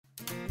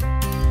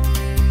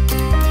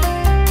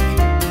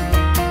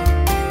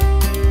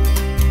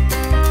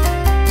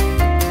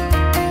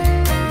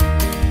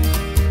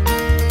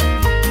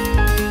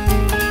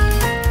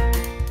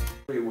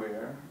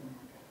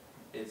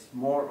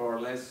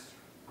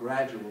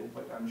gradual,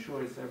 but I'm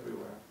sure it's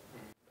everywhere.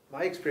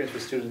 My experience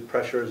with student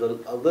pressure is a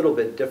little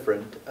bit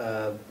different.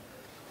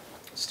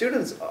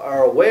 Students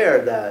are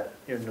aware that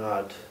you're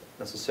not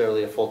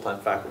necessarily a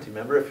full-time faculty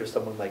member if you're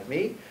someone like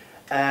me,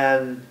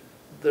 and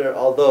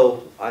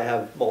although I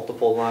have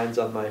multiple lines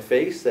on my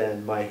face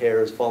and my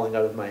hair is falling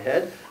out of my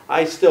head,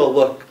 I still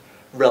look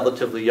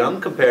relatively young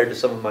compared to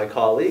some of my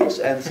colleagues,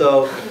 and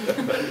so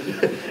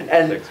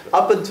and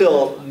up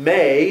until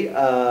May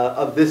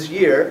of this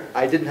year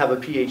I didn't have a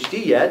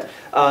PhD yet,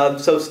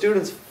 so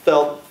students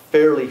felt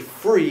fairly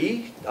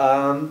free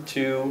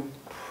to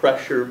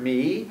pressure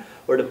me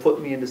or to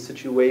put me into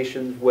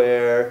situations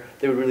where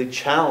they would really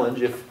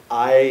challenge if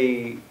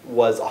I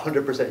was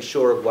 100%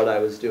 sure of what I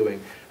was doing.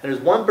 And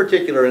there's one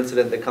particular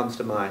incident that comes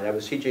to mind. I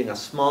was teaching a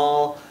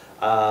small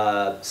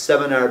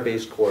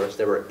seminar-based course.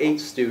 There were 8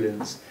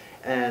 students,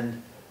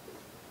 and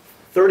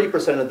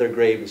 30% of their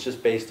grade was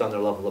just based on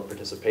their level of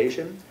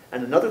participation,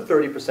 and another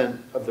 30%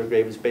 of their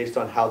grade was based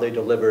on how they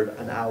delivered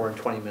an hour and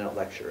 20-minute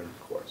lecture in the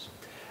course.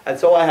 And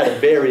so I had a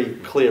very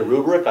clear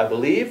rubric, I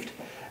believed,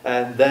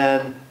 and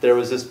then there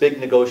was this big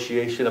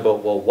negotiation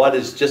about, well, what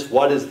is this,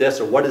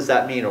 or what does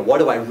that mean, or what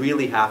do I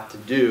really have to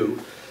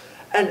do?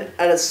 And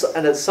at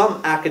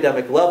some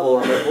academic level,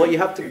 I'm like, well, you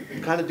have to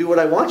kind of do what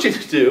I want you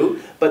to do,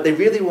 but they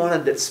really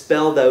wanted it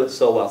spelled out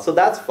so well. So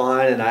that's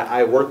fine, and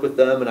I work with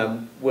them, and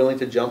I'm willing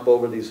to jump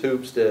over these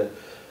hoops to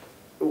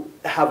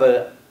have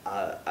a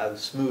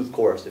smooth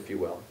course, if you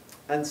will.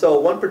 And so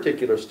one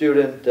particular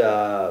student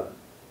got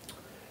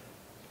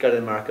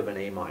a mark of an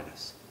A-. It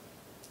was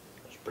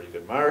a pretty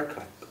good mark.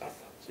 I thought,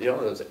 you know,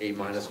 it was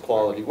A-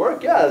 quality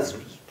work. Yeah, it's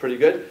pretty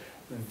good.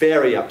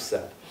 Very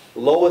upset.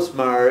 Lowest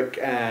mark,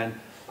 and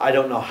I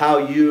don't know how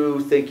you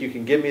think you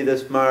can give me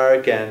this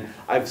mark, and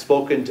I've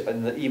spoken to,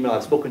 in the email,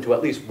 I've spoken to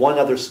at least one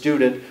other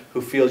student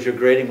who feels your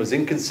grading was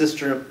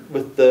inconsistent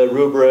with the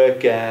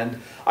rubric, and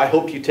I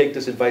hope you take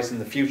this advice in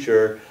the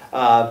future,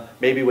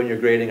 maybe when you're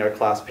grading our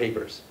class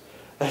papers.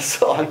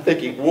 So I'm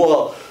thinking,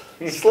 whoa,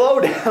 slow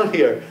down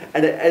here.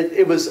 And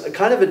it was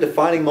kind of a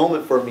defining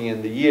moment for me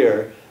in the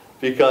year,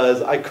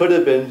 because I could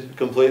have been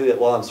completely,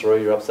 well, I'm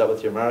sorry you're upset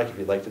with your mark. If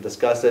you'd like to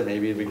discuss it,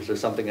 maybe because there's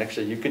something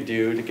extra you could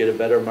do to get a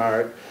better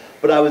mark.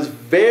 But I was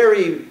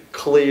very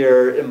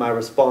clear in my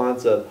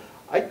response of,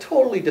 I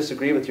totally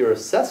disagree with your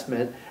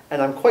assessment,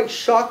 and I'm quite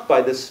shocked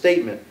by this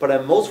statement, but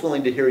I'm most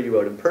willing to hear you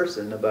out in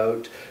person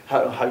about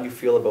how you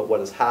feel about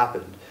what has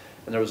happened.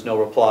 And there was no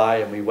reply,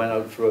 and we went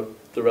out through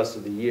the rest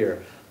of the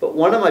year. But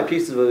one of my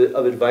pieces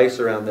of advice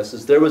around this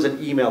is there was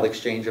an email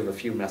exchange of a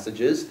few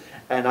messages,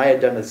 and I had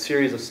done a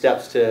series of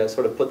steps to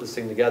sort of put this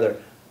thing together.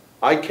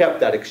 I kept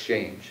that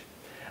exchange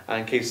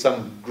in case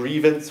some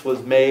grievance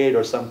was made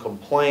or some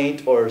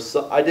complaint, or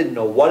I didn't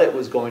know what it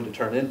was going to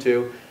turn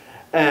into.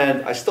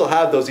 And I still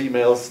have those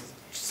emails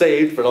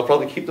saved, but I'll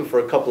probably keep them for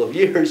a couple of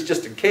years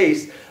just in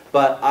case.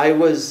 But I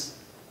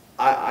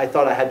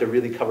thought I had to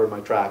really cover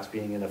my tracks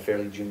being in a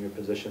fairly junior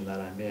position that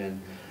I'm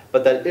in.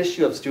 But that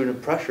issue of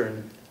student pressure,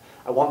 and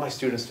I want my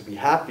students to be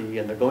happy,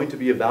 and they're going to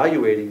be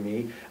evaluating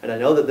me, and I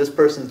know that this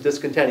person's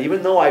discontent.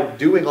 Even though I'm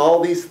doing all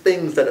these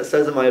things that it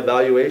says in my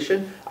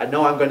evaluation, I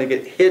know I'm going to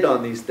get hit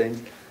on these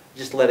things.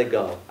 Just let it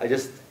go. I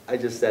just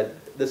said,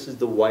 this is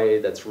the way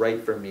that's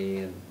right for me,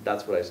 and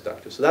that's what I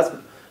stuck to. So that's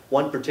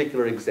one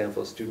particular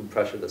example of student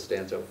pressure that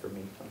stands out for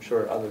me. I'm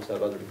sure others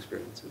have other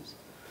experiences.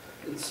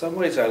 In some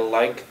ways, I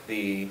like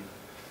the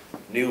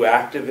new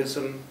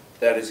activism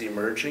that is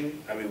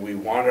emerging. I mean, we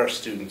want our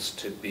students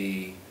to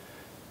be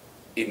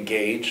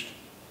engaged,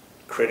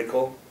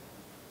 critical,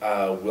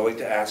 willing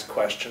to ask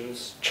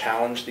questions,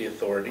 challenge the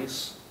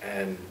authorities,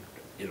 and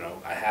you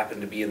know, I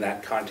happen to be in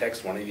that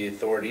context, one of the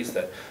authorities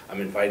that I'm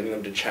inviting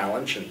them to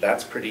challenge, and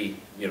that's pretty,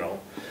 you know,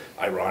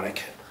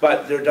 ironic.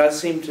 But there does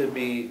seem to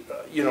be,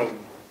 you know,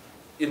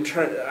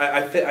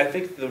 I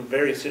think the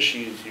various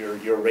issues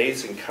you're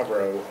raising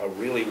cover a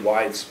really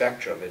wide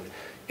spectrum, and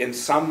in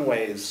some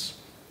ways,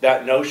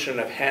 that notion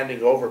of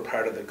handing over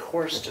part of the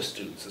course to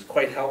students is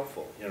quite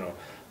helpful. You know,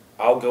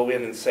 I'll go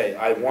in and say,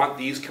 I want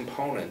these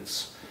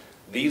components.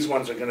 These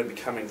ones are going to be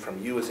coming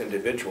from you as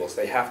individuals.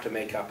 They have to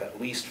make up at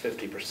least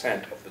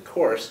 50% of the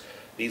course.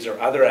 These are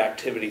other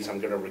activities I'm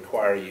going to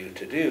require you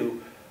to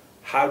do.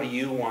 How do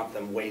you want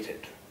them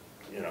weighted?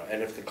 You know,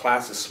 and if the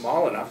class is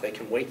small enough, they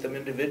can weight them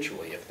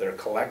individually. If they're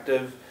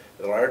collective,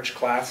 large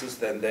classes,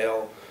 then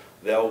they'll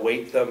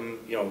weight them,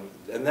 you know,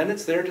 and then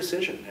it's their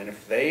decision. And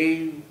if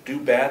they do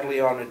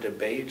badly on a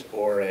debate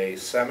or a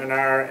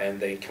seminar and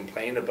they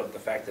complain about the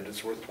fact that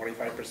it's worth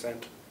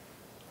 25%,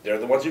 they're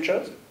the ones who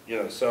chose it.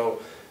 You know,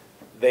 so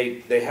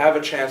they have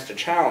a chance to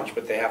challenge,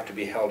 but they have to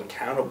be held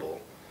accountable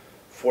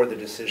for the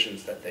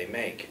decisions that they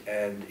make.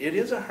 And it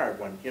is a hard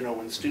one. You know,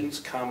 when students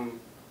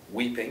come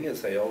weeping,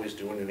 as they always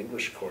do in an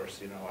English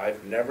course, you know,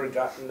 I've never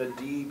gotten a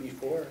D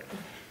before.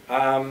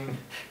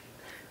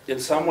 In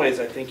some ways,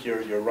 I think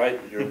you're right.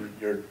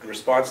 Your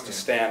response to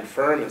stand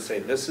firm and say,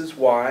 this is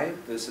why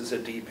this is a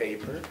D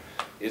paper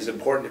is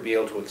important to be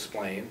able to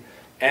explain.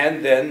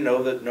 And then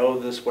know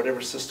this, whatever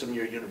system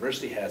your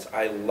university has.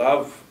 I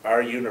love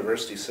our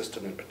university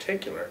system in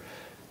particular.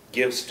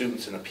 give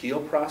students an appeal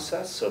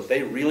process. So if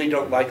they really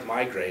don't like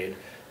my grade,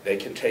 they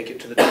can take it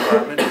to the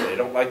department. If they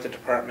don't like the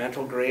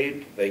departmental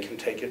grade, they can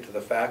take it to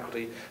the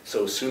faculty.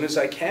 So as soon as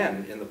I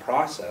can in the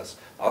process,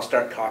 I'll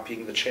start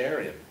copying the chair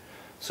in,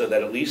 so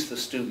that at least the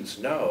students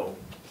know,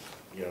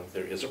 you know,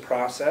 there is a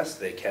process,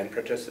 they can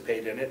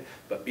participate in it,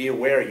 but be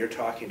aware you're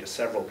talking to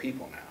several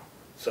people now.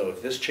 So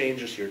if this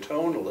changes your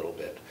tone a little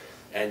bit,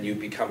 and you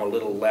become a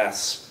little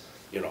less,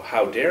 you know,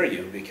 how dare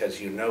you,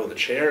 because you know the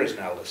chair is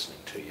now listening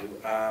to you,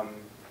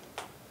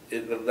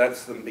 it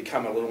lets them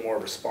become a little more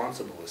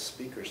responsible as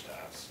speakers to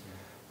us.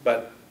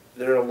 But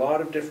there are a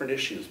lot of different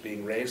issues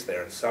being raised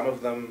there, and some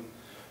of them,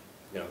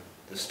 you know,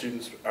 the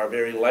students are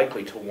very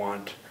likely to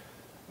want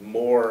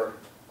more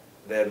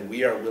than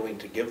we are willing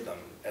to give them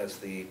as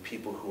the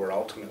people who are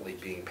ultimately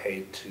being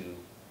paid to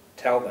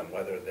tell them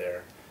whether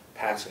they're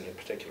passing a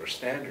particular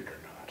standard or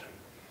not. And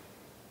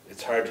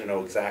it's hard to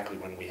know exactly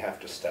when we have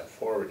to step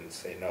forward and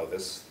say, no,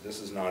 this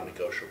is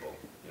non-negotiable.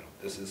 You know,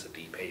 this is a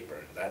D paper,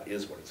 and that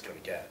is what it's going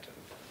to get. And,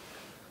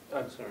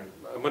 I'm sorry.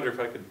 I wonder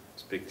if I could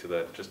speak to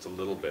that just a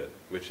little bit,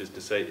 which is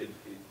to say,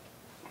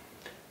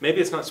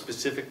 maybe it's not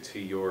specific to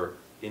your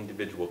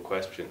individual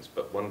questions,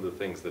 but one of the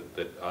things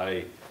that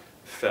I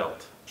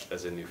felt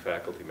as a new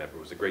faculty member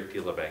was a great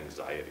deal of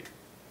anxiety.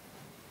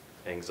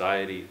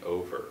 Anxiety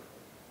over,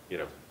 you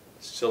know,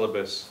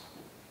 syllabus,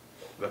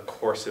 the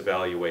course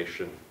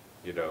evaluation,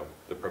 you know,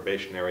 the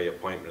probationary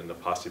appointment and the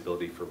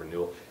possibility for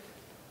renewal,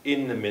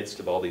 in the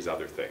midst of all these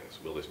other things.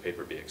 Will this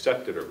paper be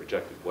accepted or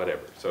rejected,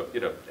 whatever. So, you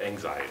know,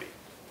 anxiety.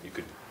 You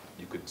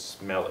could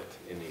smell it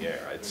in the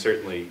air. I'd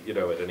certainly, you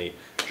know, at any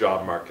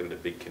job market at a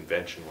big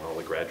convention where all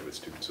the graduate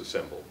students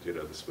assembled, you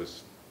know, this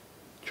was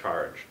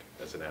charged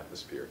as an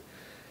atmosphere.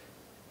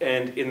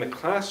 And in the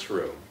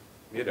classroom,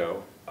 you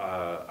know,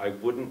 I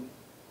wouldn't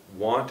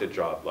want a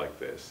job like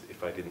this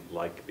if I didn't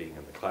like being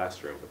in the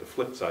classroom. But the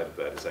flip side of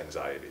that is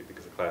anxiety,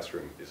 because the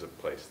classroom is a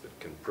place that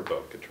can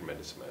provoke a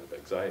tremendous amount of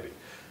anxiety.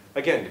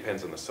 Again, it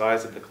depends on the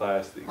size of the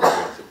class, the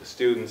experience of the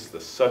students,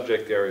 the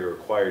subject area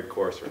required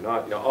course or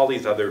not, you know, all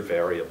these other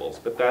variables.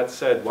 But that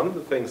said, one of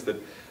the things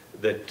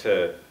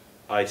that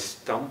I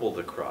stumbled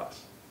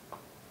across,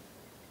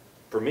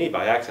 for me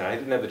by accident, I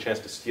didn't have the chance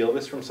to steal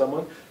this from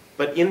someone,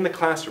 but in the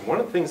classroom, one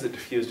of the things that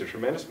diffused a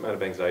tremendous amount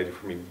of anxiety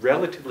for me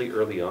relatively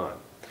early on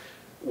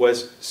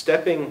was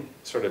stepping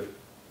sort of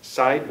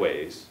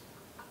sideways,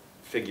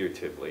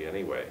 figuratively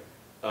anyway,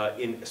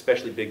 in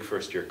especially big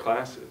first-year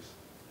classes,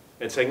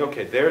 and saying,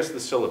 okay, there's the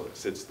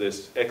syllabus. It's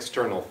this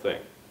external thing.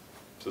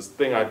 It's this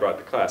thing I brought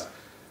to class.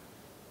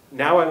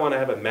 Now I want to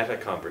have a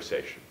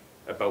meta-conversation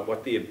about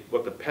what the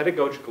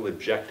pedagogical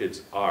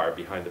objectives are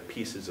behind the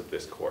pieces of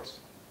this course.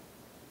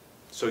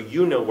 So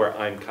you know where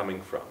I'm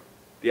coming from.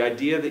 The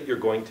idea that you're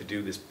going to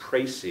do this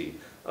précis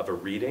of a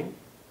reading,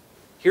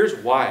 here's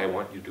why I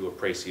want you to do a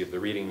précis of the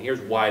reading.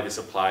 Here's why this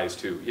applies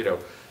to, you know,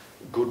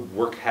 good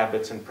work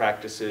habits and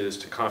practices,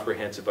 to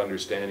comprehensive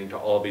understanding, to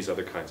all these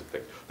other kinds of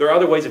things. There are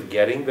other ways of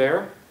getting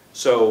there,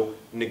 so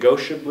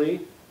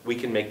negotiably we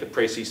can make the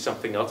précis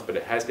something else, but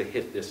it has to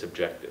hit this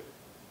objective.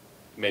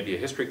 Maybe a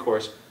history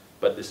course,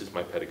 but this is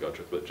my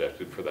pedagogical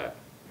objective for that.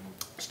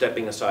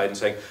 Stepping aside and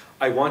saying,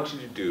 I want you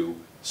to do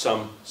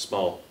some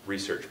small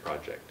research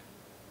project.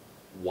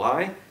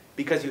 Why?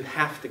 Because you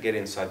have to get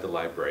inside the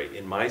library.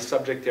 In my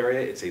subject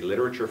area, it's a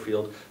literature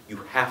field. You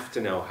have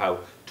to know how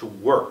to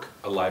work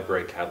a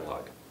library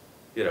catalog.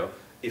 You know,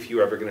 if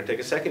you're ever going to take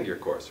a second-year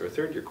course or a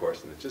third-year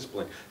course in the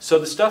discipline. So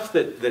the stuff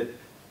that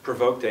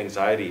provoked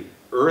anxiety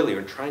earlier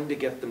and trying to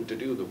get them to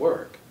do the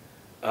work,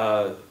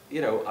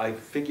 you know, I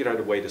figured out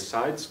a way to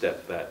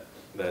sidestep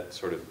that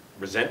sort of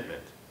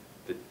resentment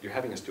that you're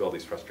having us do all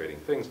these frustrating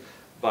things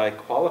by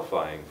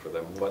qualifying for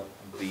them what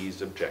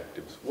these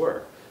objectives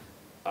were.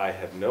 I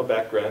have no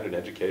background in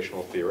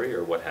educational theory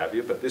or what have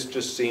you, but this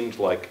just seemed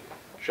like,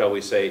 shall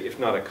we say, if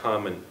not a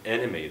common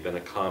enemy, then a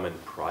common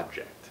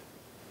project.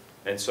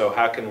 And so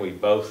how can we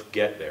both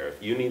get there?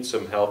 If you need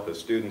some help as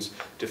students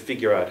to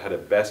figure out how to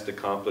best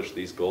accomplish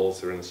these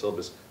goals that are in the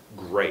syllabus,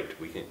 great.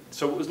 We can.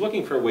 So it was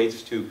looking for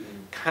ways to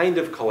kind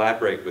of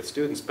collaborate with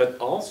students, but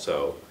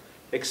also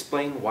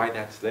explain why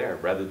that's there,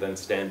 rather than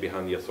stand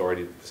behind the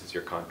authority that this is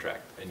your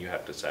contract and you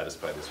have to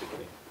satisfy this with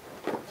me.